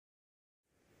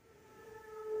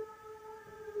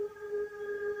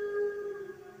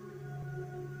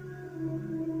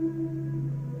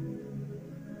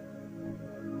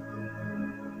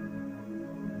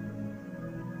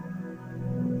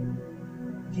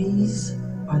These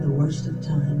are the worst of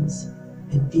times,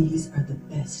 and these are the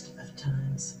best of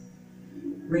times.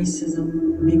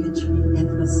 Racism, bigotry,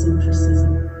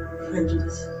 ethnocentrism,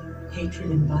 prejudice,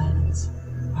 hatred, and violence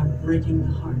are breaking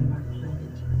the heart of our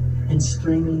planet and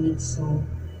strangling its soul.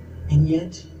 And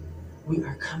yet, we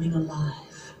are coming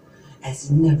alive as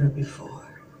never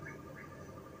before.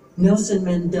 Nelson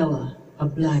Mandela, a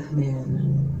black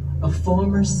man, a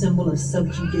former symbol of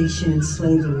subjugation and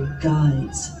slavery,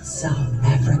 guides South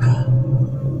Africa.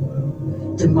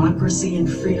 Democracy and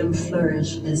freedom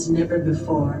flourish as never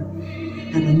before,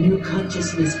 and a new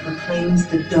consciousness proclaims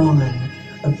the dawn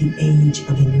of the age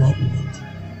of enlightenment,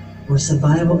 where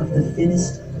survival of the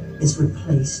fittest is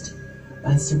replaced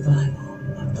by survival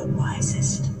of the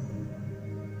wisest.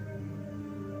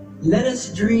 Let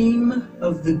us dream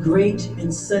of the great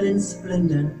and sudden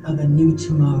splendor of a new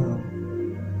tomorrow.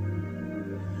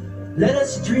 Let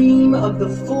us dream of the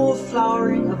full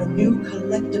flowering of a new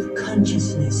collective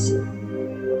consciousness.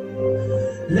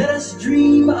 Let us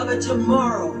dream of a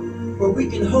tomorrow where we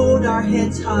can hold our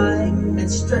heads high and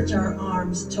stretch our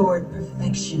arms toward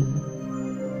perfection.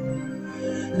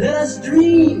 Let us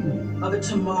dream of a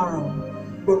tomorrow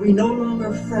where we no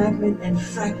longer fragment and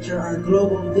fracture our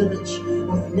global village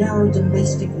with narrow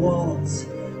domestic walls,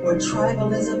 where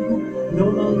tribalism no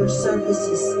longer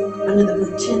surfaces under the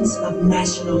pretense of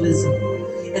nationalism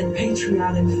and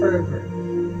patriotic fervor,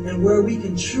 and where we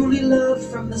can truly love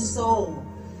from the soul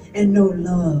and know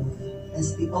love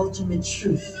as the ultimate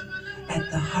truth at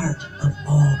the heart of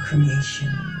all creation.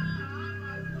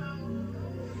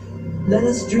 Let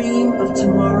us dream of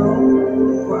tomorrow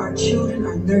where our children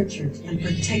are nurtured and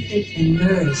protected and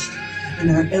nourished, and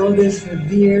our elders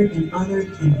revered and honored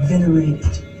and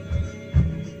venerated.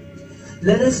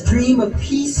 Let us dream of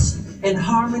peace and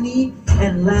harmony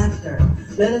and laughter.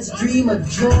 Let us dream of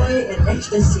joy and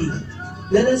ecstasy.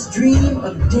 Let us dream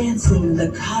of dancing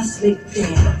the cosmic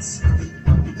dance.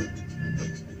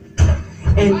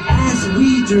 And as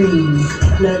we dream,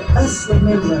 let us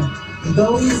remember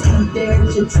those who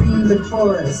dared to dream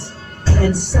before us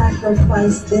and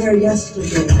sacrifice their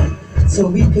yesterday so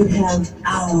we could have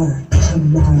our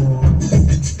tomorrow.